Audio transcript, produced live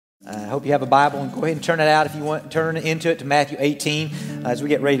hope you have a Bible, and go ahead and turn it out if you want. Turn into it to Matthew 18 as we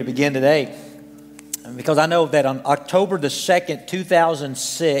get ready to begin today. Because I know that on October the 2nd,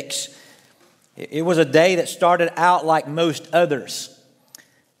 2006, it was a day that started out like most others.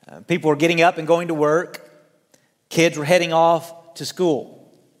 People were getting up and going to work. Kids were heading off to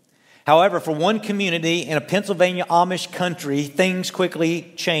school. However, for one community in a Pennsylvania Amish country, things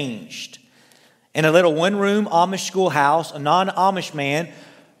quickly changed. In a little one-room Amish schoolhouse, a non-Amish man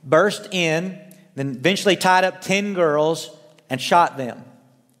burst in, then eventually tied up 10 girls and shot them.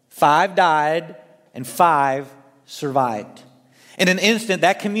 5 died and 5 survived. In an instant,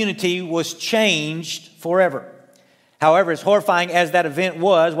 that community was changed forever. However, as horrifying as that event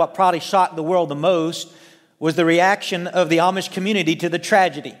was, what probably shocked the world the most was the reaction of the Amish community to the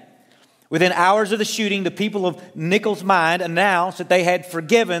tragedy. Within hours of the shooting, the people of Nichols Mine announced that they had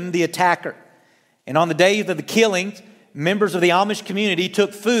forgiven the attacker. And on the days of the killings, members of the Amish community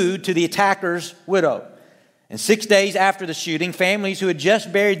took food to the attacker's widow. And 6 days after the shooting, families who had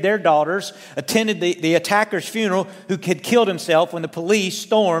just buried their daughters attended the attacker's funeral, who had killed himself when the police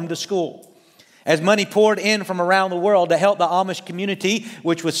stormed the school. As money poured in from around the world to help the Amish community,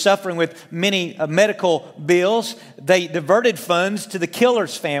 which was suffering with many medical bills, they diverted funds to the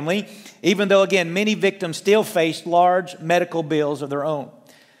killer's family, even though, again, many victims still faced large medical bills of their own.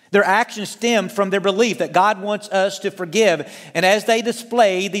 Their actions stemmed from their belief that God wants us to forgive. And as they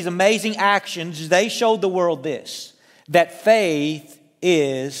displayed these amazing actions, they showed the world this, that faith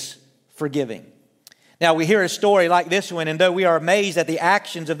is forgiving. Now, we hear a story like this one, and though we are amazed at the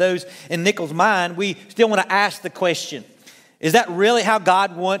actions of those in Nichols Mine, we still want to ask the question, is that really how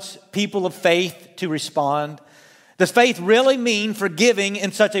God wants people of faith to respond? Does faith really mean forgiving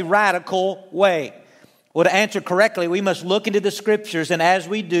in such a radical way? Well, to answer correctly, we must look into the Scriptures, and as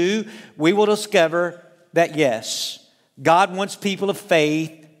we do, we will discover that yes, God wants people of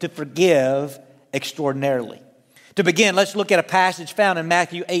faith to forgive extraordinarily. To begin, let's look at a passage found in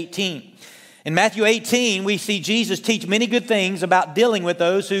Matthew 18. In Matthew 18, we see Jesus teach many good things about dealing with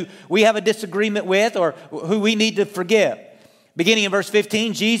those who we have a disagreement with or who we need to forgive. Beginning in verse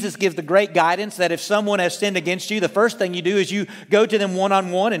 15, Jesus gives the great guidance that if someone has sinned against you, the first thing you do is you go to them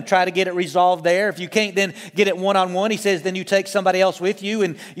one-on-one and try to get it resolved there. If you can't then get it one-on-one, he says, then you take somebody else with you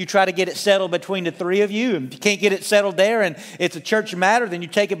and you try to get it settled between the three of you. And if you can't get it settled there and it's a church matter, then you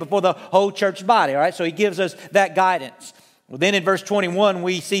take it before the whole church body. All right, so he gives us that guidance. Well, then in verse 21,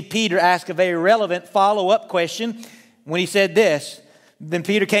 we see Peter ask a very relevant follow-up question when he said this. Then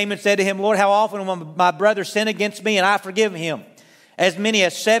Peter came and said to him, Lord, how often will my brother sin against me and I forgive him? As many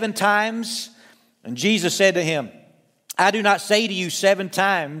as 7 times? And Jesus said to him, I do not say to you 7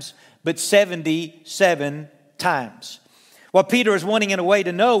 times, but 77 times. What Peter is wanting in a way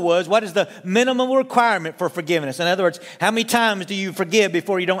to know was, what is the minimum requirement for forgiveness? In other words, how many times do you forgive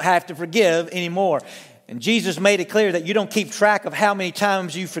before you don't have to forgive anymore? And Jesus made it clear that you don't keep track of how many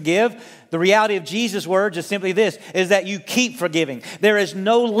times you forgive. The reality of Jesus' words is simply this, is that you keep forgiving. There is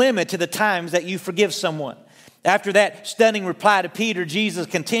no limit to the times that you forgive someone. After that stunning reply to Peter, Jesus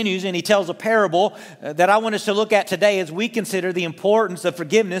continues and he tells a parable that I want us to look at today as we consider the importance of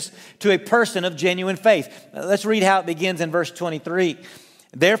forgiveness to a person of genuine faith. Let's read how it begins in verse 23.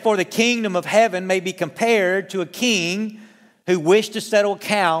 Therefore, the kingdom of heaven may be compared to a king who wished to settle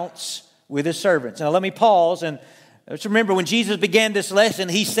accounts with his servants. Now let me pause and let's remember when Jesus began this lesson,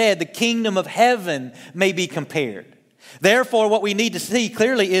 he said the kingdom of heaven may be compared. Therefore, what we need to see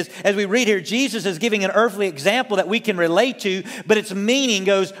clearly is, as we read here, Jesus is giving an earthly example that we can relate to, but its meaning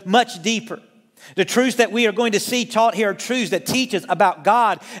goes much deeper. The truths that we are going to see taught here are truths that teach us about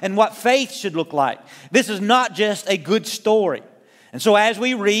God and what faith should look like. This is not just a good story. And so as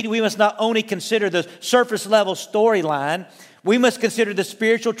we read, we must not only consider the surface level storyline, we must consider the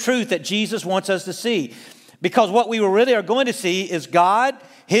spiritual truth that Jesus wants us to see. Because what we really are going to see is God,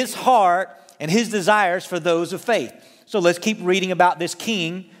 His heart, and His desires for those of faith. So let's keep reading about this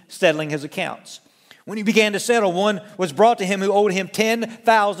king settling his accounts. When he began to settle, one was brought to him who owed him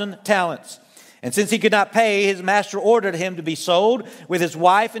 10,000 talents. And since he could not pay, his master ordered him to be sold with his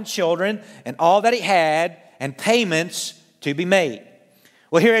wife and children and all that he had, and payments to be made.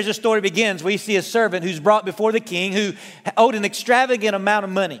 Well, here as the story begins, we see a servant who's brought before the king who owed an extravagant amount of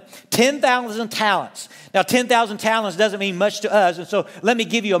money, 10,000 talents. Now, 10,000 talents doesn't mean much to us, and so let me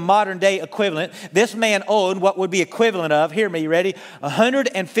give you a modern day equivalent. This man owed what would be equivalent of, hear me, you ready?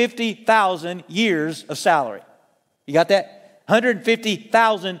 150,000 years of salary. You got that?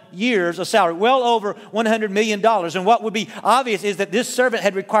 150,000 years of salary, well over $100 million. And what would be obvious is that this servant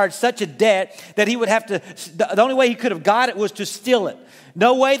had required such a debt that he would have to, the only way he could have got it was to steal it.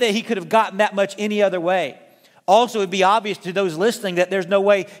 No way that he could have gotten that much any other way. Also, it would be obvious to those listening that there's no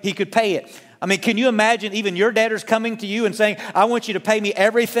way he could pay it. I mean, can you imagine even your debtors coming to you and saying, I want you to pay me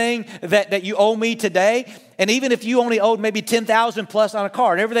everything that you owe me today? And even if you only owed maybe $10,000 plus on a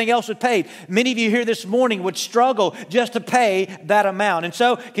car and everything else was paid, many of you here this morning would struggle just to pay that amount. And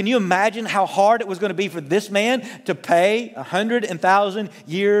so can you imagine how hard it was going to be for this man to pay 100,000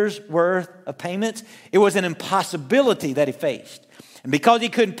 years worth of payments? It was an impossibility that he faced. And because he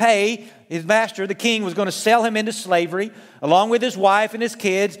couldn't pay, his master, the king, was going to sell him into slavery along with his wife and his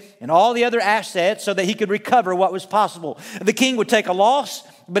kids and all the other assets so that he could recover what was possible. The king would take a loss,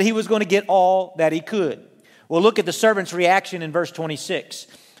 but he was going to get all that he could. Well, look at the servant's reaction in verse 26.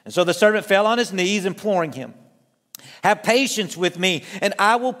 And so the servant fell on his knees, imploring him, have patience with me, and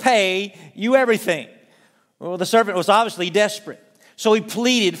I will pay you everything. Well, the servant was obviously desperate, so he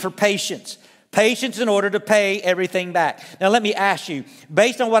pleaded for patience. Patience in order to pay everything back. Now, let me ask you,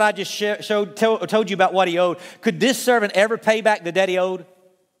 based on what I just told you about what he owed, could this servant ever pay back the debt he owed?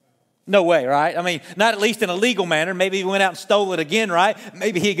 No way, right? I mean, not at least in a legal manner. Maybe he went out and stole it again, right?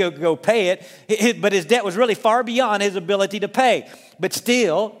 Maybe he could go pay it. But his debt was really far beyond his ability to pay. But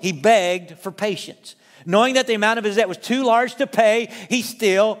still, he begged for patience. Knowing that the amount of his debt was too large to pay, he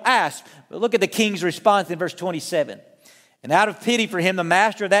still asked. But look at the king's response in verse 27. And out of pity for him, the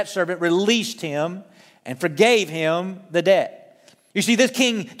master of that servant released him and forgave him the debt. You see, this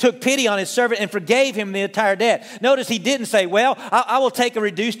king took pity on his servant and forgave him the entire debt. Notice he didn't say, well, I will take a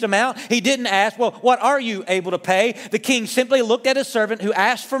reduced amount. He didn't ask, well, what are you able to pay? The king simply looked at his servant who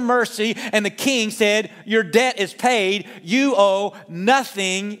asked for mercy, and the king said, your debt is paid. You owe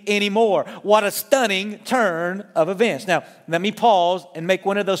nothing anymore. What a stunning turn of events. Now, let me pause and make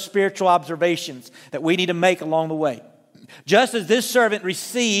one of those spiritual observations that we need to make along the way. Just as this servant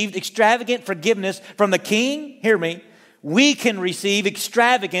received extravagant forgiveness from the king, hear me, we can receive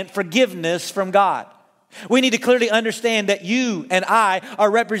extravagant forgiveness from God. We need to clearly understand that you and I are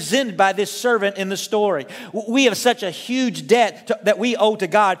represented by this servant in the story. We have such a huge debt that we owe to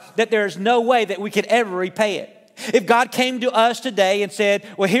God that there is no way that we could ever repay it. If God came to us today and said,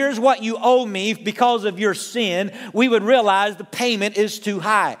 well, here's what you owe me because of your sin, we would realize the payment is too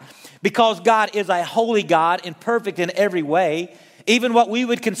high. Because God is a holy God and perfect in every way, even what we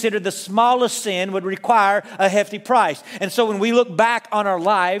would consider the smallest sin would require a hefty price. And so when we look back on our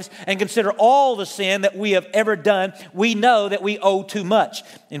lives and consider all the sin that we have ever done, we know that we owe too much.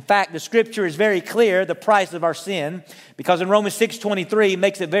 In fact, the scripture is very clear, the price of our sin, because in Romans 6:23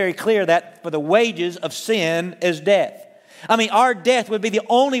 makes it very clear that for the wages of sin is death. I mean, our death would be the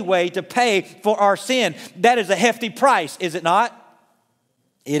only way to pay for our sin. That is a hefty price, is it not?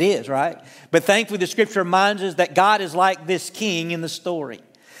 It is, right? But thankfully, the scripture reminds us that God is like this king in the story.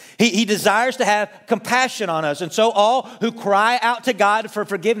 He desires to have compassion on us. And so all who cry out to God for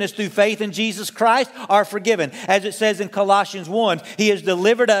forgiveness through faith in Jesus Christ are forgiven. As it says in Colossians 1, He has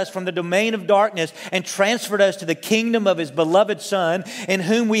delivered us from the domain of darkness and transferred us to the kingdom of His beloved Son, in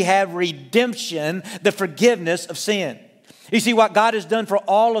whom we have redemption, the forgiveness of sin. You see, what God has done for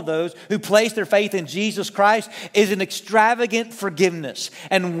all of those who place their faith in Jesus Christ is an extravagant forgiveness.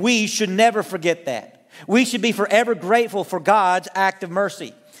 And we should never forget that. We should be forever grateful for God's act of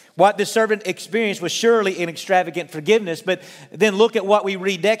mercy. What this servant experienced was surely an extravagant forgiveness. But then look at what we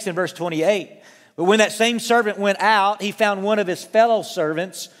read next in verse 28. But when that same servant went out, he found one of his fellow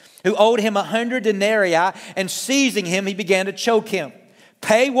servants who owed him 100 denarii, and seizing him, he began to choke him.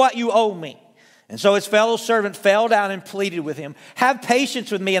 Pay what you owe me. And so his fellow servant fell down and pleaded with him, have patience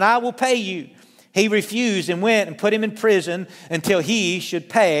with me and I will pay you. He refused and went and put him in prison until he should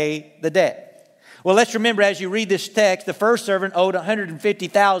pay the debt. Well, let's remember as you read this text, the first servant owed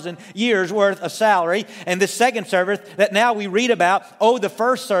 150,000 years worth of salary. And the second servant that now we read about owed the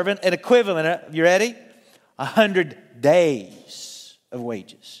first servant an equivalent of, you ready? 100 days of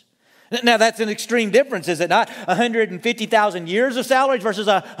wages. Now, that's an extreme difference, is it not? 150,000 years of salaries versus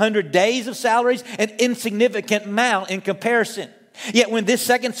 100 days of salaries, an insignificant amount in comparison. Yet when this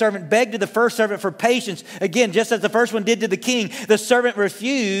second servant begged to the first servant for patience, again, just as the first one did to the king, the servant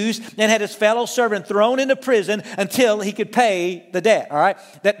refused and had his fellow servant thrown into prison until he could pay the debt, all right?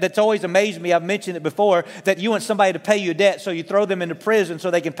 That's always amazed me. I've mentioned it before, that you want somebody to pay you a debt, so you throw them into prison so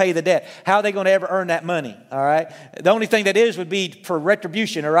they can pay the debt. How are they going to ever earn that money, all right? The only thing that is would be for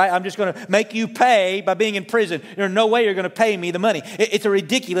retribution, all right? I'm just going to make you pay by being in prison. There's no way you're going to pay me the money. It's a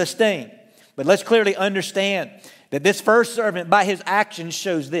ridiculous thing. But let's clearly understand that this first servant, by his actions,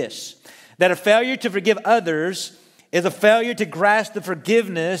 shows this, that a failure to forgive others is a failure to grasp the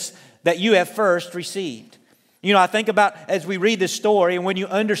forgiveness that you have first received. You know, I think about as we read this story and when you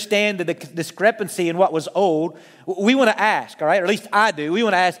understand the discrepancy in what was owed, we want to ask, all right, or at least I do. We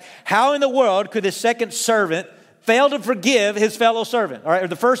want to ask, how in the world could this second servant fail to forgive his fellow servant, all right, or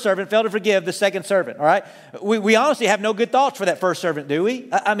the first servant fail to forgive the second servant, all right? We honestly have no good thoughts for that first servant, do we?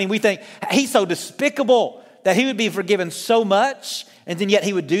 I mean, we think he's so despicable that he would be forgiven so much, and then yet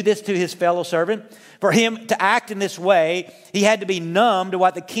he would do this to his fellow servant. For him to act in this way, he had to be numb to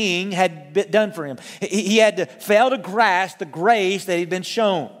what the king had done for him. He had to fail to grasp the grace that he'd been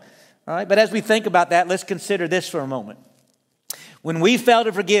shown. All right, but as we think about that, let's consider this for a moment. When we fail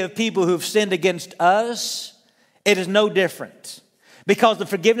to forgive people who've sinned against us, it is no different. Because the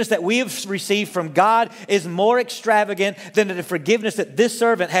forgiveness that we have received from God is more extravagant than the forgiveness that this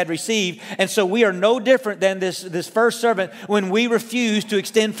servant had received. And so we are no different than this first servant when we refuse to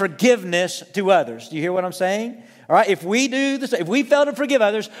extend forgiveness to others. Do you hear what I'm saying? All right, if we do this, if we fail to forgive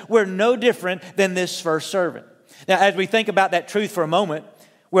others, we're no different than this first servant. Now, as we think about that truth for a moment,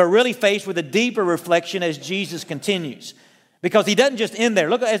 we're really faced with a deeper reflection as Jesus continues. Because he doesn't just end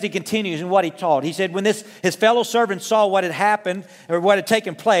there. Look as he continues in what he taught. He said, when his fellow servants saw what had happened or what had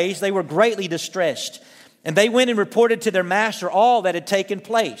taken place, they were greatly distressed. And they went and reported to their master all that had taken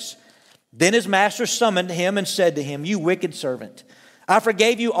place. Then his master summoned him and said to him, "You wicked servant, I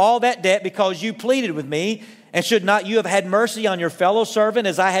forgave you all that debt because you pleaded with me. And should not you have had mercy on your fellow servant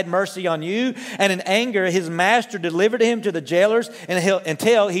as I had mercy on you?" And in anger, his master delivered him to the jailers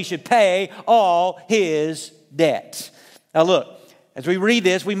until he should pay all his debt. Now look, as we read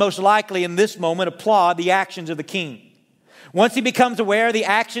this, we most likely in this moment applaud the actions of the king. Once he becomes aware of the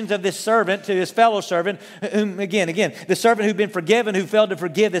actions of this servant to his fellow servant, whom again, the servant who'd been forgiven, who failed to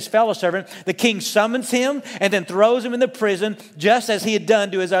forgive this fellow servant, the king summons him and then throws him in the prison just as he had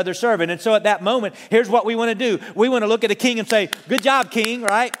done to his other servant. And so at that moment, here's what we want to do. We want to look at the king and say, "Good job, king,"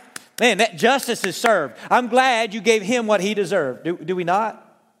 right? Man, that justice is served. I'm glad you gave him what he deserved. Do we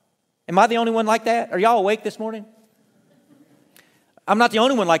not? Am I the only one like that? Are y'all awake this morning? I'm not the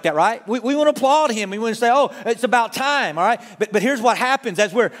only one like that, right? We want to applaud him. We want to say, "Oh, it's about time," all right? But here's what happens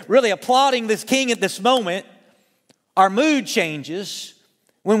as we're really applauding this king at this moment. Our mood changes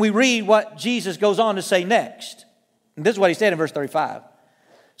when we read what Jesus goes on to say next. And this is what he said in verse 35.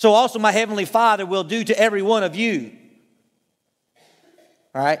 "So also my heavenly Father will do to every one of you."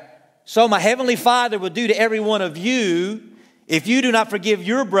 All right? "So my heavenly Father will do to every one of you if you do not forgive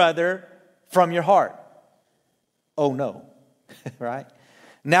your brother from your heart." Oh no. Right?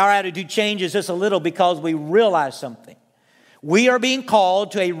 Now our attitude changes just a little because we realize something. We are being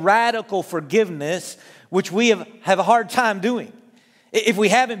called to a radical forgiveness, which we have a hard time doing. If we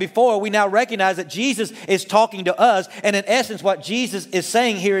haven't before, we now recognize that Jesus is talking to us. And in essence, what Jesus is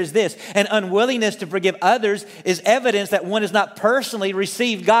saying here is this: an unwillingness to forgive others is evidence that one has not personally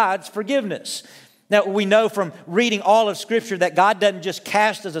received God's forgiveness. Now, we know from reading all of Scripture that God doesn't just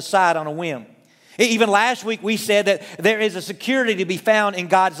cast us aside on a whim. Even last week we said that there is a security to be found in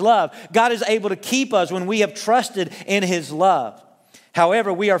God's love. God is able to keep us when we have trusted in His love.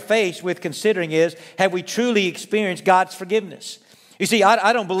 However, we are faced with considering is, have we truly experienced God's forgiveness? You see,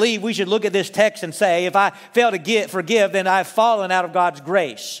 I don't believe we should look at this text and say, if I fail to forgive, then I've fallen out of God's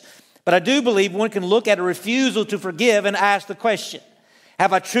grace. But I do believe one can look at a refusal to forgive and ask the question,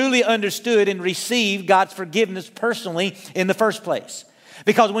 have I truly understood and received God's forgiveness personally in the first place?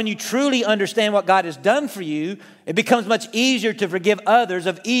 Because when you truly understand what God has done for you, it becomes much easier to forgive others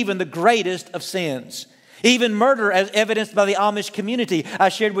of even the greatest of sins. Even murder, as evidenced by the Amish community I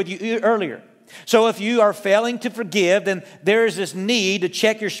shared with you earlier. So if you are failing to forgive, then there is this need to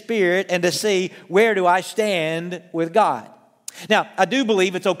check your spirit and to see, where do I stand with God? Now, I do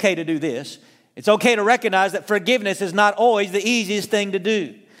believe it's okay to do this. It's okay to recognize that forgiveness is not always the easiest thing to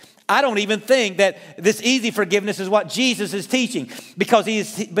do. I don't even think that this easy forgiveness is what Jesus is teaching, because he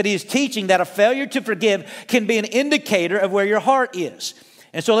is teaching that a failure to forgive can be an indicator of where your heart is.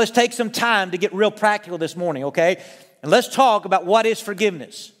 And so let's take some time to get real practical this morning, okay? And let's talk about what is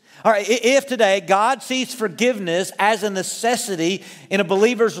forgiveness. All right, if today God sees forgiveness as a necessity in a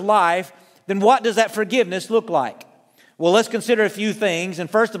believer's life, then what does that forgiveness look like? Well, let's consider a few things. And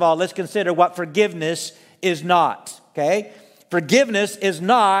first of all, let's consider what forgiveness is not, okay? Forgiveness is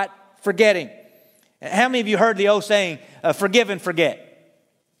not forgetting. How many of you heard the old saying, forgive and forget?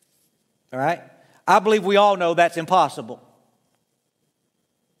 All right? I believe we all know that's impossible.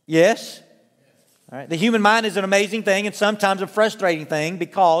 Yes? All right. The human mind is an amazing thing and sometimes a frustrating thing,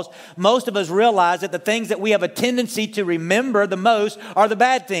 because most of us realize that the things that we have a tendency to remember the most are the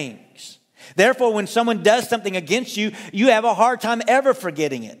bad things. Therefore, when someone does something against you, you have a hard time ever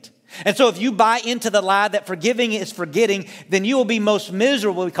forgetting it. And so if you buy into the lie that forgiving is forgetting, then you will be most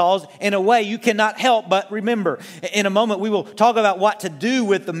miserable because in a way you cannot help but remember. In a moment we will talk about what to do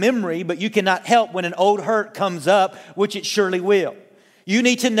with the memory, but you cannot help when an old hurt comes up, which it surely will. You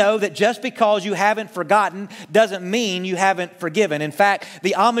need to know that just because you haven't forgotten doesn't mean you haven't forgiven. In fact,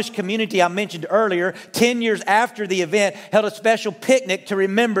 the Amish community I mentioned earlier, 10 years after the event, held a special picnic to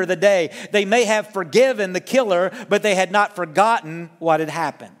remember the day. They may have forgiven the killer, but they had not forgotten what had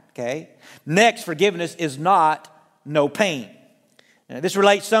happened. Okay. Next, forgiveness is not no pain. Now, this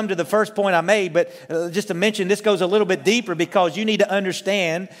relates some to the first point I made, but just to mention, this goes a little bit deeper because you need to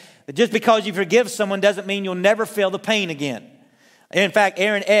understand that just because you forgive someone doesn't mean you'll never feel the pain again. In fact,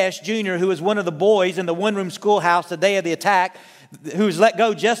 Aaron Esch Jr., who was one of the boys in the one-room schoolhouse the day of the attack, who was let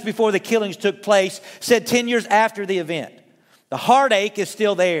go just before the killings took place, said 10 years after the event, the heartache is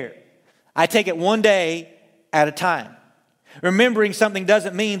still there. I take it one day at a time. Remembering something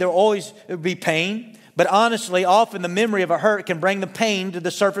doesn't mean there will always be pain, but honestly, often the memory of a hurt can bring the pain to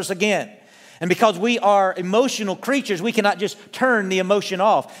the surface again. And because we are emotional creatures, we cannot just turn the emotion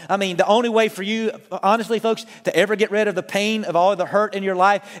off. I mean, the only way for you, honestly, folks, to ever get rid of the pain of all the hurt in your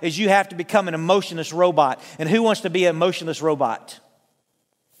life is you have to become an emotionless robot. And who wants to be an emotionless robot?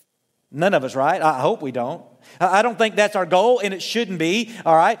 None of us, right? I hope we don't. I don't think that's our goal, and it shouldn't be,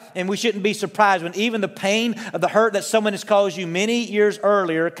 all right? And we shouldn't be surprised when even the pain of the hurt that someone has caused you many years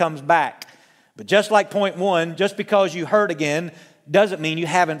earlier comes back. But just like point one, just because you hurt again doesn't mean you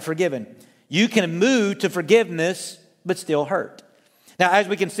haven't forgiven. You can move to forgiveness, but still hurt. Now, as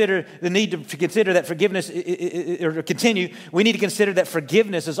we consider the need to consider that forgiveness, or continue, we need to consider that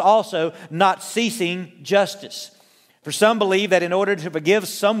forgiveness is also not ceasing justice. For some believe that in order to forgive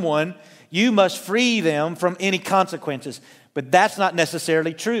someone, you must free them from any consequences. But that's not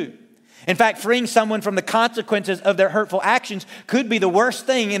necessarily true. In fact, freeing someone from the consequences of their hurtful actions could be the worst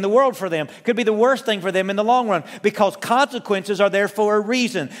thing in the world for them, could be the worst thing for them in the long run, because consequences are there for a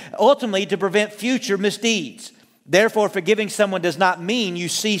reason, ultimately to prevent future misdeeds. Therefore, forgiving someone does not mean you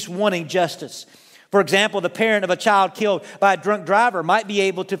cease wanting justice. For example, the parent of a child killed by a drunk driver might be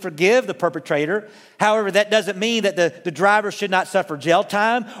able to forgive the perpetrator. However, that doesn't mean that the driver should not suffer jail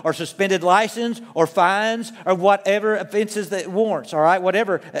time or suspended license or fines or whatever offenses that it warrants, all right?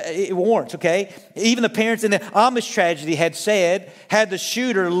 Whatever it warrants, okay? Even the parents in the Amish tragedy had said, had the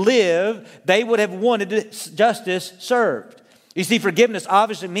shooter lived, they would have wanted justice served. You see, forgiveness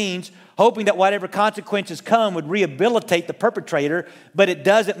obviously means hoping that whatever consequences come would rehabilitate the perpetrator, but it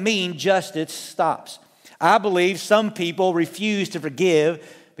doesn't mean justice stops. I believe some people refuse to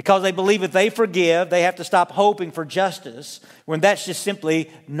forgive because they believe if they forgive, they have to stop hoping for justice, when that's just simply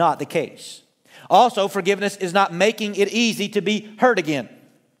not the case. Also, forgiveness is not making it easy to be hurt again.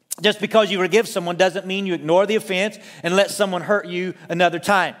 Just because you forgive someone doesn't mean you ignore the offense and let someone hurt you another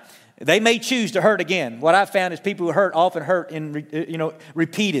time. They may choose to hurt again. What I've found is people who hurt often hurt in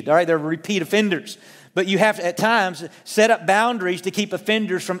repeated. All right, they're repeat offenders. But you have to, at times, set up boundaries to keep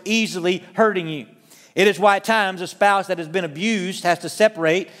offenders from easily hurting you. It is why at times a spouse that has been abused has to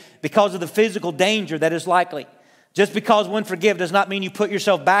separate because of the physical danger that is likely. Just because one forgives does not mean you put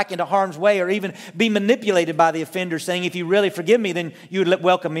yourself back into harm's way or even be manipulated by the offender saying, if you really forgive me, then you would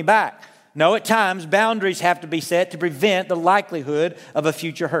welcome me back. No, at times boundaries have to be set to prevent the likelihood of a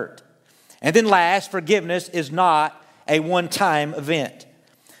future hurt. And then last, forgiveness is not a one-time event.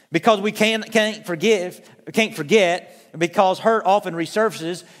 Because we can't forget, because hurt often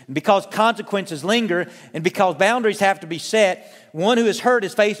resurfaces, and because consequences linger, and because boundaries have to be set, one who is hurt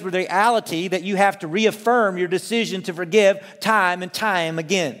is faced with the reality that you have to reaffirm your decision to forgive time and time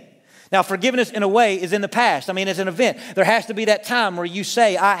again. Now, forgiveness in a way is in the past. I mean, it's an event. There has to be that time where you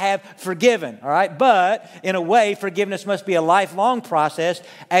say, I have forgiven, all right? But in a way, forgiveness must be a lifelong process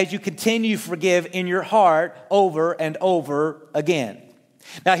as you continue to forgive in your heart over and over again.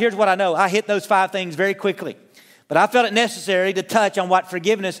 Now, here's what I know. I hit those 5 things very quickly, but I felt it necessary to touch on what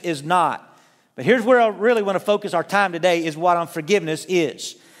forgiveness is not. But here's where I really want to focus our time today is what forgiveness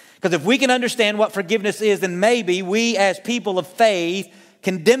is. Because if we can understand what forgiveness is, then maybe we as people of faith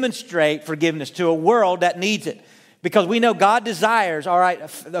can demonstrate forgiveness to a world that needs it. Because we know God desires, all right,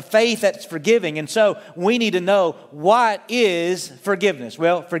 the faith that's forgiving. And so we need to know, what is forgiveness?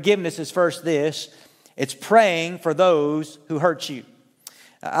 Well, forgiveness is first this. It's praying for those who hurt you.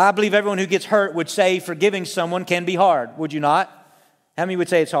 I believe everyone who gets hurt would say forgiving someone can be hard. Would you not? How many would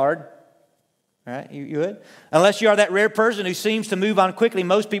say it's hard? All right, you would? Unless you are that rare person who seems to move on quickly,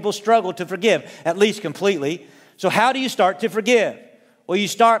 most people struggle to forgive, at least completely. So how do you start to forgive? Well, you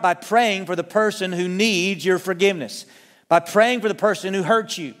start by praying for the person who needs your forgiveness, by praying for the person who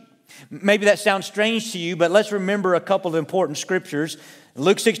hurt you. Maybe that sounds strange to you, but let's remember a couple of important scriptures. In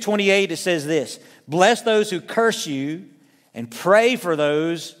Luke 6:28, it says this, bless those who curse you and pray for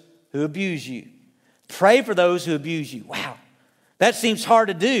those who abuse you. Pray for those who abuse you. Wow, that seems hard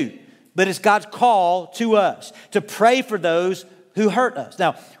to do, but it's God's call to us to pray for those who hurt us.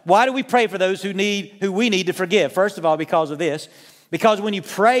 Now, why do we pray for those who we need to forgive? First of all, because of this. Because when you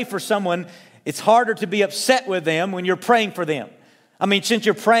pray for someone, it's harder to be upset with them when you're praying for them. I mean, since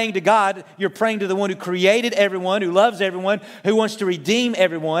you're praying to God, you're praying to the one who created everyone, who loves everyone, who wants to redeem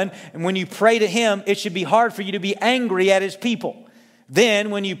everyone. And when you pray to Him, it should be hard for you to be angry at His people. Then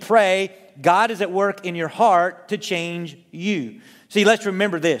when you pray, God is at work in your heart to change you. See, let's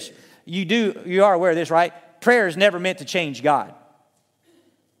remember this. You are aware of this, right? Prayer is never meant to change God.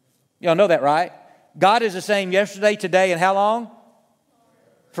 Y'all know that, right? God is the same yesterday, today, and how long?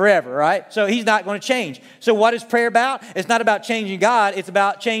 Forever, right? So He's not going to change. So what is prayer about? It's not about changing God. It's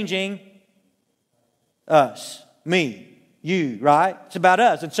about changing us, me, you, right? It's about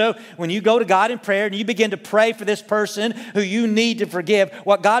us. And so when you go to God in prayer and you begin to pray for this person who you need to forgive,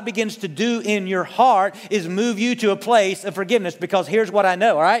 what God begins to do in your heart is move you to a place of forgiveness. Because here's what I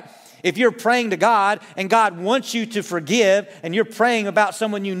know, all right? If you're praying to God and God wants you to forgive and you're praying about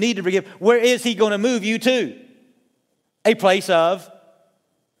someone you need to forgive, where is He going to move you to? A place of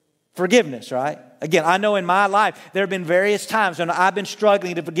forgiveness, right? Again, I know in my life there have been various times when I've been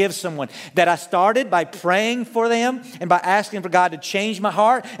struggling to forgive someone that I started by praying for them and by asking for God to change my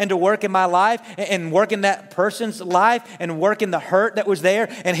heart and to work in my life and work in that person's life and work in the hurt that was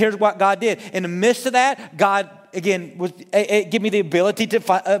there. And here's what God did. In the midst of that, God, again, give me the ability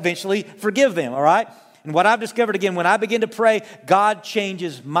to eventually forgive them, all right? And what I've discovered, again, when I begin to pray, God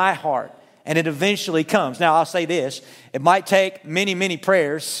changes my heart and it eventually comes. Now, I'll say this. It might take many, many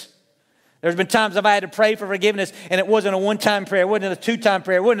prayers. There's been times I've had to pray for forgiveness, and it wasn't a one-time prayer. It wasn't a two-time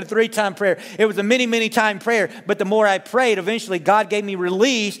prayer. It wasn't a three-time prayer. It was a many, many-time prayer. But the more I prayed, eventually God gave me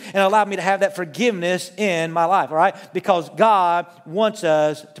release and allowed me to have that forgiveness in my life, all right? Because God wants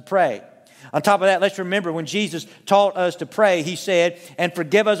us to pray. On top of that, let's remember when Jesus taught us to pray, He said, and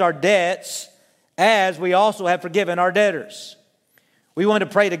forgive us our debts as we also have forgiven our debtors. We want to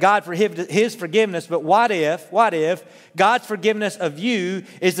pray to God for His forgiveness, but what if God's forgiveness of you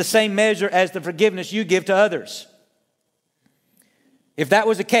is the same measure as the forgiveness you give to others? If that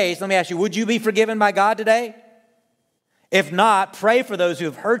was the case, let me ask you, would you be forgiven by God today? If not, pray for those who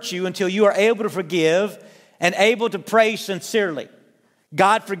have hurt you until you are able to forgive and able to pray sincerely.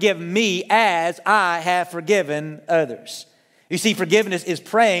 God, forgive me as I have forgiven others. You see, forgiveness is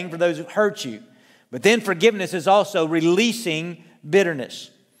praying for those who hurt you, but then forgiveness is also releasing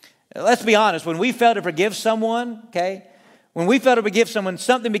bitterness. Let's be honest, when we fail to forgive someone, okay, when we fail to forgive someone,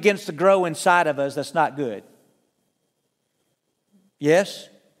 something begins to grow inside of us that's not good. Yes?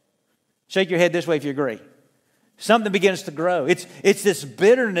 Shake your head this way if you agree. Something begins to grow. It's this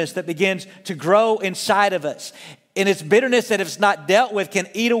bitterness that begins to grow inside of us. And it's bitterness that if it's not dealt with can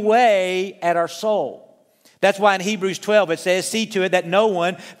eat away at our soul. That's why in Hebrews 12 it says, see to it that no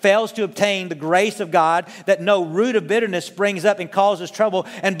one fails to obtain the grace of God, that no root of bitterness springs up and causes trouble,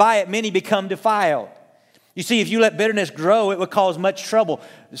 and by it many become defiled. You see, if you let bitterness grow, it would cause much trouble.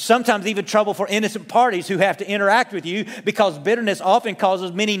 Sometimes even trouble for innocent parties who have to interact with you, because bitterness often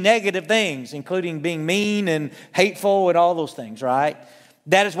causes many negative things, including being mean and hateful and all those things, right?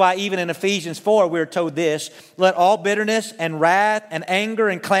 That is why even in Ephesians 4, we're told this, let all bitterness and wrath and anger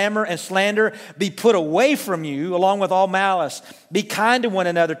and clamor and slander be put away from you, along with all malice. Be kind to one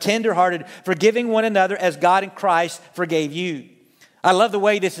another, tenderhearted, forgiving one another as God in Christ forgave you. I love the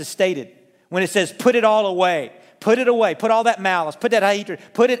way this is stated. When it says, put it all away, put it away, put all that malice, put that hatred,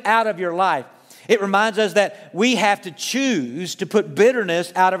 put it out of your life. It reminds us that we have to choose to put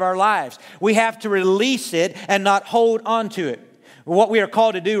bitterness out of our lives. We have to release it and not hold on to it. What we are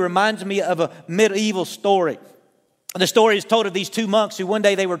called to do reminds me of a medieval story. The story is told of these two monks who one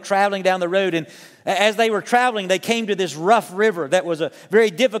day they were traveling down the road, and as they were traveling, they came to this rough river that was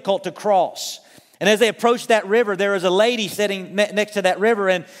very difficult to cross. And as they approached that river, there was a lady sitting next to that river,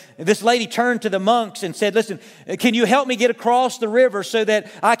 and this lady turned to the monks and said, listen, can you help me get across the river so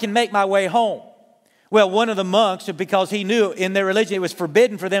that I can make my way home? Well, one of the monks, because he knew in their religion it was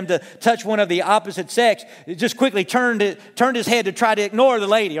forbidden for them to touch one of the opposite sex, just quickly turned his head to try to ignore the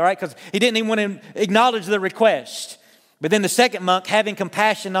lady, all right, because he didn't even want to acknowledge the request. But then the second monk, having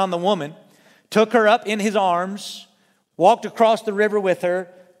compassion on the woman, took her up in his arms, walked across the river with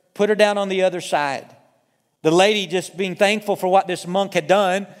her, put her down on the other side. The lady, just being thankful for what this monk had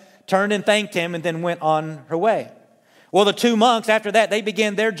done, turned and thanked him and then went on her way. Well, the two monks, after that, they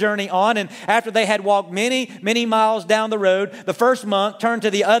began their journey on, and after they had walked many, many miles down the road, the first monk turned to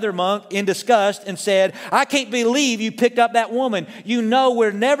the other monk in disgust and said, I can't believe you picked up that woman. You know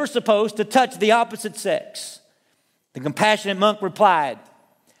we're never supposed to touch the opposite sex. The compassionate monk replied,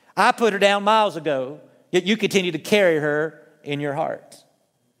 I put her down miles ago, yet you continue to carry her in your heart.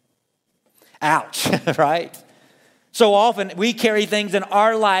 Ouch, right? So often we carry things in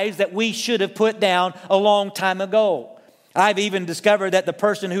our lives that we should have put down a long time ago. I've even discovered that the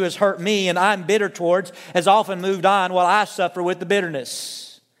person who has hurt me and I'm bitter towards has often moved on while I suffer with the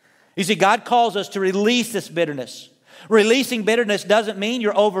bitterness. You see, God calls us to release this bitterness. Releasing bitterness doesn't mean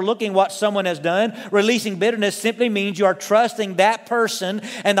you're overlooking what someone has done. Releasing bitterness simply means you are trusting that person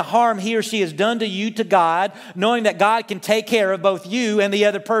and the harm he or she has done to you to God, knowing that God can take care of both you and the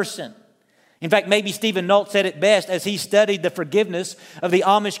other person. In fact, maybe Stephen Nolt said it best as he studied the forgiveness of the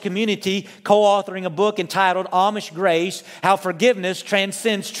Amish community, co-authoring a book entitled Amish Grace, How Forgiveness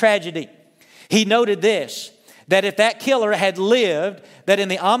Transcends Tragedy. He noted this, that if that killer had lived, that in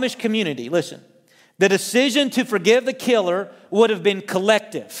the Amish community, listen, the decision to forgive the killer would have been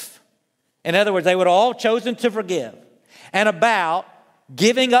collective. In other words, they would have all chosen to forgive and about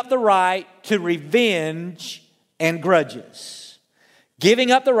giving up the right to revenge and grudges.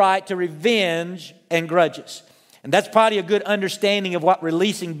 Giving up the right to revenge and grudges. And that's probably a good understanding of what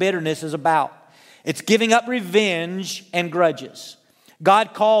releasing bitterness is about. It's giving up revenge and grudges.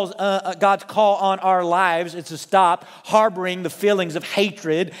 God's call on our lives is to stop harboring the feelings of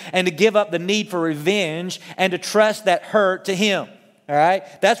hatred and to give up the need for revenge and to trust that hurt to Him. All right?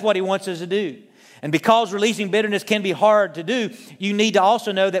 That's what He wants us to do. And because releasing bitterness can be hard to do, you need to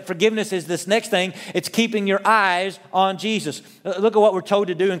also know that forgiveness is this next thing. It's keeping your eyes on Jesus. Look at what we're told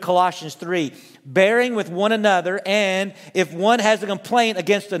to do in Colossians 3. Bearing with one another, and if one has a complaint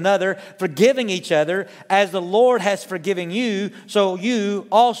against another, forgiving each other, as the Lord has forgiven you, so you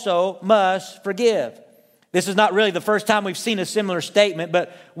also must forgive. This is not really the first time we've seen a similar statement,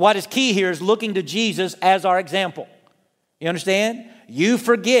 but what is key here is looking to Jesus as our example. You understand? You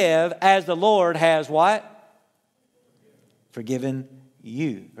forgive as the Lord has what? Forgiven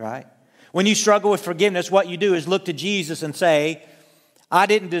you, right? When you struggle with forgiveness, what you do is look to Jesus and say, I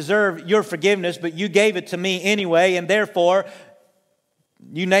didn't deserve your forgiveness, but you gave it to me anyway, and therefore,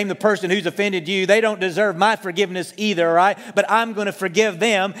 you name the person who's offended you, they don't deserve my forgiveness either, all right? But I'm going to forgive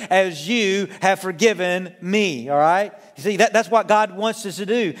them as you have forgiven me, all right? You see, that's what God wants us to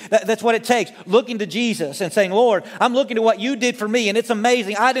do. That's what it takes. Looking to Jesus and saying, Lord, I'm looking to what you did for me, and it's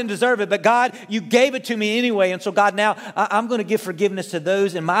amazing. I didn't deserve it, but God, you gave it to me anyway. And so God, now I'm going to give forgiveness to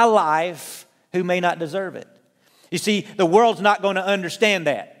those in my life who may not deserve it. You see, the world's not going to understand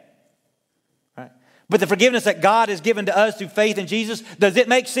that. But the forgiveness that God has given to us through faith in Jesus, does it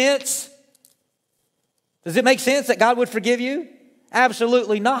make sense? Does it make sense that God would forgive you?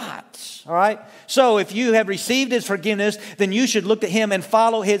 Absolutely not. All right? So if you have received His forgiveness, then you should look to Him and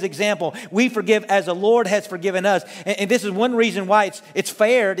follow His example. We forgive as the Lord has forgiven us. And this is one reason why it's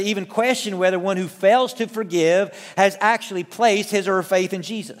fair to even question whether one who fails to forgive has actually placed his or her faith in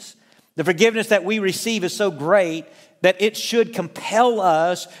Jesus. The forgiveness that we receive is so great that it should compel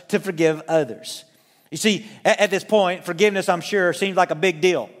us to forgive others. You see, at this point, forgiveness, I'm sure, seems like a big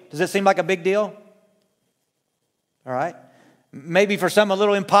deal. Does it seem like a big deal? All right. Maybe for some a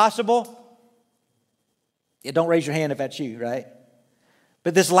little impossible. Yeah, don't raise your hand if that's you, right?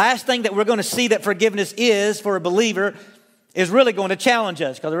 But this last thing that we're going to see that forgiveness is for a believer is really going to challenge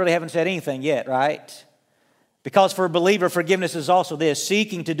us, because I really haven't said anything yet, right? Because for a believer, forgiveness is also this: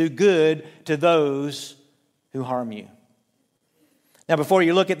 seeking to do good to those who harm you. Now, before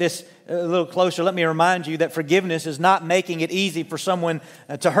you look at this a little closer, let me remind you that forgiveness is not making it easy for someone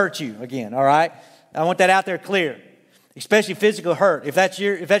to hurt you again, all right? I want that out there clear, especially physical hurt. If that's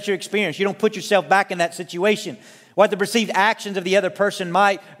your experience, you don't put yourself back in that situation. What the perceived actions of the other person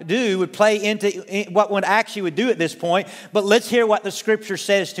might do would play into what one actually would do at this point. But let's hear what the Scripture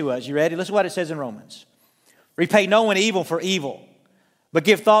says to us. You ready? Listen to what it says in Romans. Repay no one evil for evil, but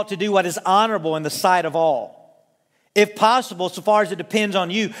give thought to do what is honorable in the sight of all. If possible, so far as it depends on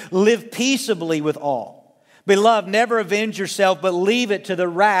you, live peaceably with all. Beloved, never avenge yourself, but leave it to the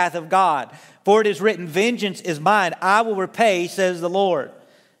wrath of God. For it is written, vengeance is mine, I will repay, says the Lord.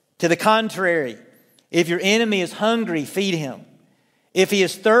 To the contrary, if your enemy is hungry, feed him. If he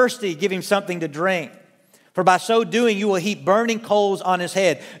is thirsty, give him something to drink. For by so doing, you will heap burning coals on his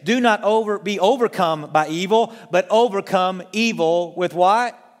head. Do not be overcome by evil, but overcome evil with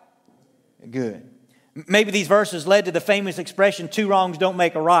what? Good. Maybe these verses led to the famous expression, two wrongs don't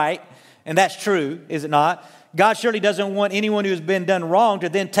make a right. And that's true, is it not? God surely doesn't want anyone who has been done wrong to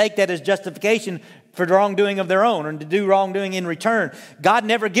then take that as justification for the wrongdoing of their own or to do wrongdoing in return. God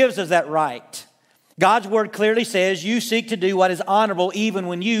never gives us that right. God's word clearly says you seek to do what is honorable even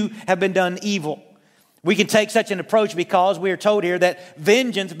when you have been done evil. We can take such an approach because we are told here that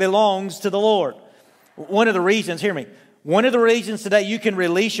vengeance belongs to the Lord. One of the reasons, hear me, one of the reasons today you can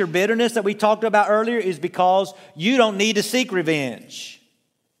release your bitterness that we talked about earlier is because you don't need to seek revenge.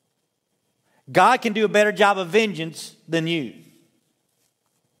 God can do a better job of vengeance than you.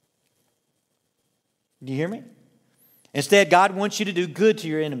 Do you hear me? Instead, God wants you to do good to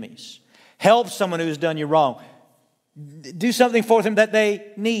your enemies. Help someone who has done you wrong. Do something for them that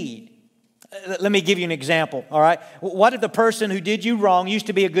they need. Let me give you an example, all right? What if the person who did you wrong used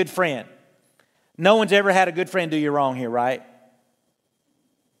to be a good friend? No one's ever had a good friend do you wrong here, right?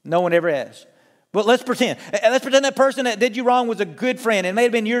 No one ever has. But let's pretend. That person that did you wrong was a good friend. It may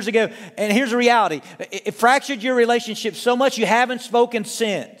have been years ago. And here's the reality. It fractured your relationship so much you haven't spoken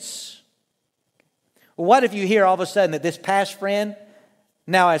since. Well, what if you hear all of a sudden that this past friend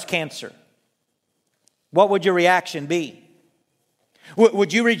now has cancer? What would your reaction be?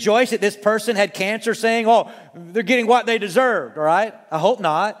 Would you rejoice that this person had cancer saying, oh, they're getting what they deserved, all right? I hope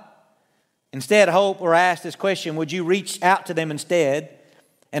not. Instead, hope or ask this question, would you reach out to them instead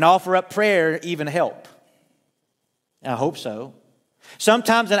and offer up prayer, even help? I hope so.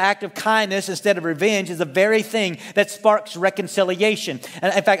 Sometimes an act of kindness instead of revenge is the very thing that sparks reconciliation.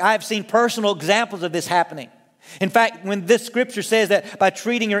 And in fact, I have seen personal examples of this happening. In fact, when this scripture says that by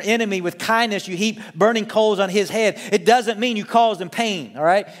treating your enemy with kindness, you heap burning coals on his head, it doesn't mean you cause them pain, all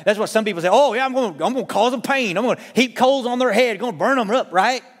right? That's what some people say. Oh, yeah, I'm going to cause them pain. I'm going to heap coals on their head. I'm going to burn them up,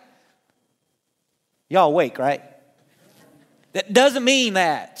 right? Y'all awake, right? That doesn't mean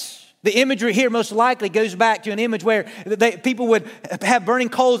that. The imagery here most likely goes back to an image where people would have burning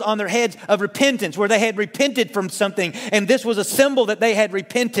coals on their heads of repentance, where they had repented from something, and this was a symbol that they had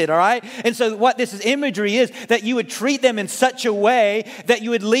repented, all right? And so what this imagery is, that you would treat them in such a way that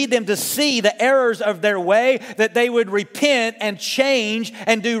you would lead them to see the errors of their way, that they would repent and change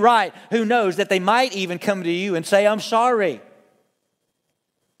and do right. Who knows, that they might even come to you and say, I'm sorry.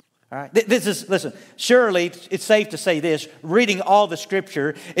 All right. Listen, surely it's safe to say this, reading all the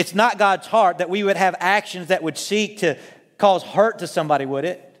scripture, it's not God's heart that we would have actions that would seek to cause hurt to somebody, would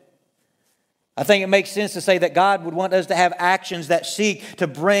it? I think it makes sense to say that God would want us to have actions that seek to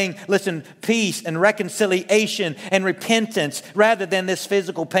bring, peace and reconciliation and repentance rather than this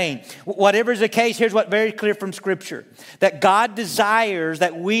physical pain. Whatever is the case, here's what's very clear from scripture, that God desires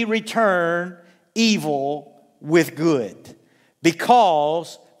that we return evil with good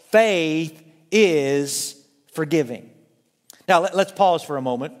because faith is forgiving. Now, let's pause for a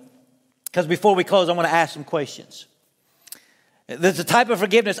moment, because before we close, I want to ask some questions. There's a type of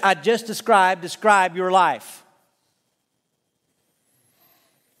forgiveness I just describe your life.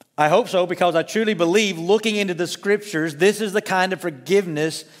 I hope so, because I truly believe, looking into the scriptures, this is the kind of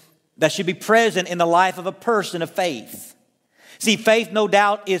forgiveness that should be present in the life of a person of faith. See, faith, no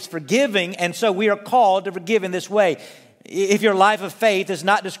doubt, is forgiving, and so we are called to forgive in this way. If your life of faith is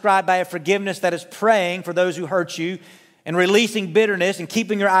not described by a forgiveness that is praying for those who hurt you and releasing bitterness and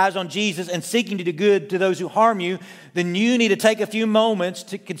keeping your eyes on Jesus and seeking to do good to those who harm you, then you need to take a few moments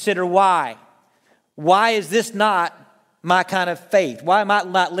to consider why. Why is this not my kind of faith? Why am I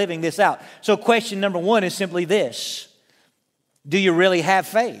not living this out? So question number one is simply this. Do you really have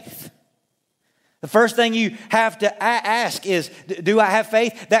faith? The first thing you have to ask is, do I have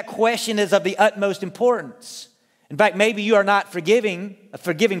faith? That question is of the utmost importance. In fact, maybe you are not a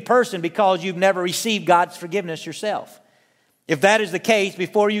forgiving person because you've never received God's forgiveness yourself. If that is the case,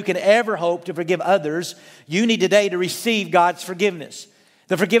 before you can ever hope to forgive others, you need today to receive God's forgiveness.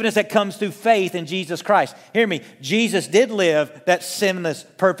 The forgiveness that comes through faith in Jesus Christ. Hear me, Jesus did live that sinless,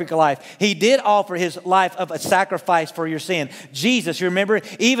 perfect life. He did offer his life of a sacrifice for your sin. Jesus, you remember,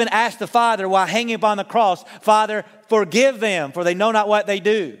 even asked the Father while hanging upon the cross, Father, forgive them, for they know not what they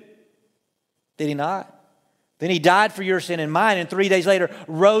do. Did he not? Then he died for your sin and mine, and 3 days later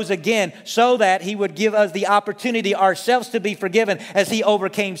rose again so that he would give us the opportunity ourselves to be forgiven as he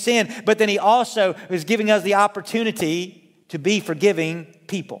overcame sin. But then he also is giving us the opportunity to be forgiving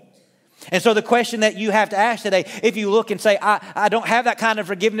people. And so the question that you have to ask today, if you look and say, I don't have that kind of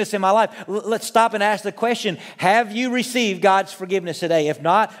forgiveness in my life, let's stop and ask the question, have you received God's forgiveness today? If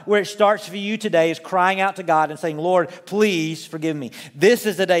not, where it starts for you today is crying out to God and saying, Lord, please forgive me. This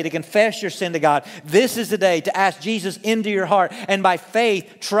is the day to confess your sin to God. This is the day to ask Jesus into your heart and by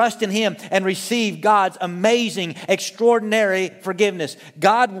faith, trust in him and receive God's amazing, extraordinary forgiveness.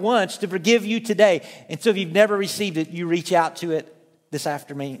 God wants to forgive you today. And so if you've never received it, you reach out to it this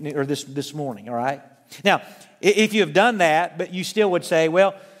afternoon or this morning, all right? Now, if you have done that, but you still would say,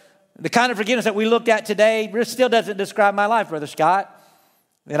 well, the kind of forgiveness that we looked at today still doesn't describe my life, Brother Scott.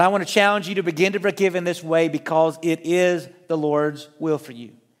 And I want to challenge you to begin to forgive in this way because it is the Lord's will for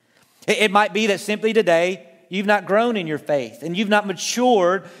you. It might be that simply today you've not grown in your faith and you've not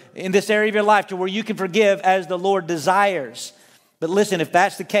matured in this area of your life to where you can forgive as the Lord desires. But listen, if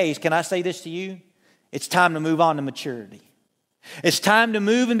that's the case, can I say this to you? It's time to move on to maturity. It's time to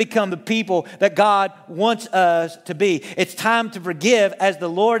move and become the people that God wants us to be. It's time to forgive as the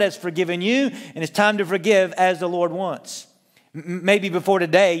Lord has forgiven you, and it's time to forgive as the Lord wants. Maybe before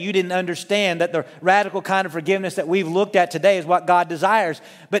today, you didn't understand that the radical kind of forgiveness that we've looked at today is what God desires.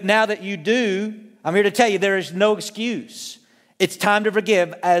 But now that you do, I'm here to tell you there is no excuse. It's time to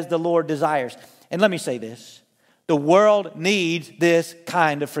forgive as the Lord desires. And let me say this. The world needs this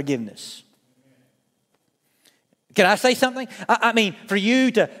kind of forgiveness. Can I say something? I mean, for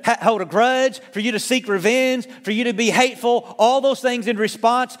you to hold a grudge, for you to seek revenge, for you to be hateful, all those things in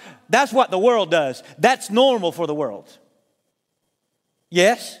response, that's what the world does. That's normal for the world.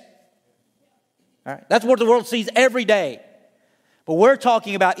 Yes? All right. That's what the world sees every day. But we're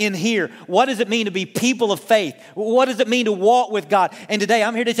talking about in here, what does it mean to be people of faith? What does it mean to walk with God? And today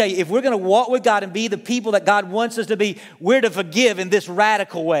I'm here to tell you, if we're going to walk with God and be the people that God wants us to be, we're to forgive in this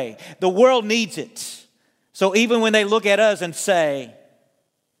radical way. The world needs it. So even when they look at us and say,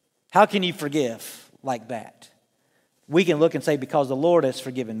 how can you forgive like that? We can look and say, because the Lord has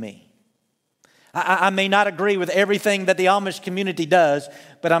forgiven me. I may not agree with everything that the Amish community does,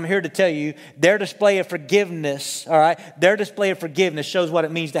 but I'm here to tell you, their display of forgiveness, all right, their display of forgiveness shows what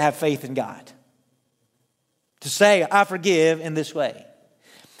it means to have faith in God. To say, I forgive in this way.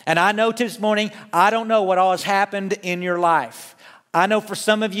 And I know this morning, I don't know what all has happened in your life. I know for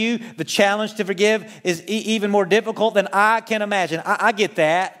some of you, the challenge to forgive is even more difficult than I can imagine. I get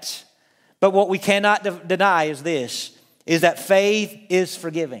that. But what we cannot deny is this, is that faith is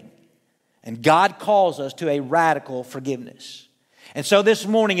forgiving. And God calls us to a radical forgiveness. And so this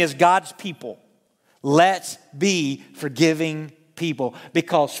morning as God's people, let's be forgiving people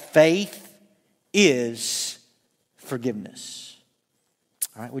because faith is forgiveness.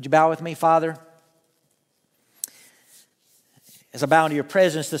 All right, would you bow with me, Father? As I bow into your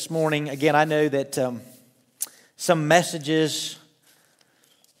presence this morning, again, I know that some messages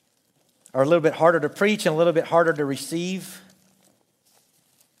are a little bit harder to preach and a little bit harder to receive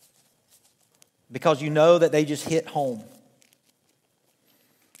because you know that they just hit home.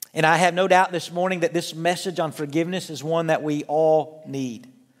 And I have no doubt this morning that this message on forgiveness is one that we all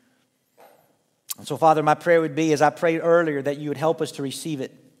need. And so, Father, my prayer would be, as I prayed earlier, that you would help us to receive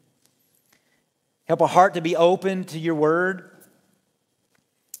it. Help our heart to be open to your word.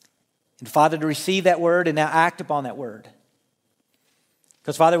 And, Father, to receive that word and now act upon that word.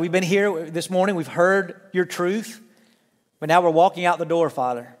 Because, Father, we've been here this morning. We've heard your truth. But now we're walking out the door,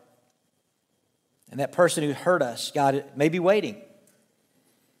 Father. And that person who hurt us, God, may be waiting.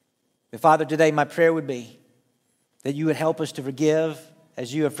 But Father, today my prayer would be that you would help us to forgive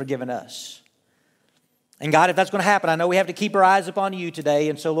as you have forgiven us. And God, if that's going to happen, I know we have to keep our eyes upon you today.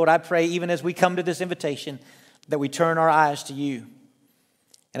 And so, Lord, I pray even as we come to this invitation that we turn our eyes to you.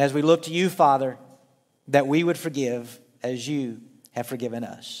 And as we look to you, Father, that we would forgive as you have forgiven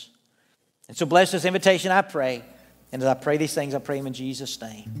us. And so bless this invitation, I pray. And as I pray these things, I pray them in Jesus'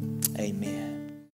 name.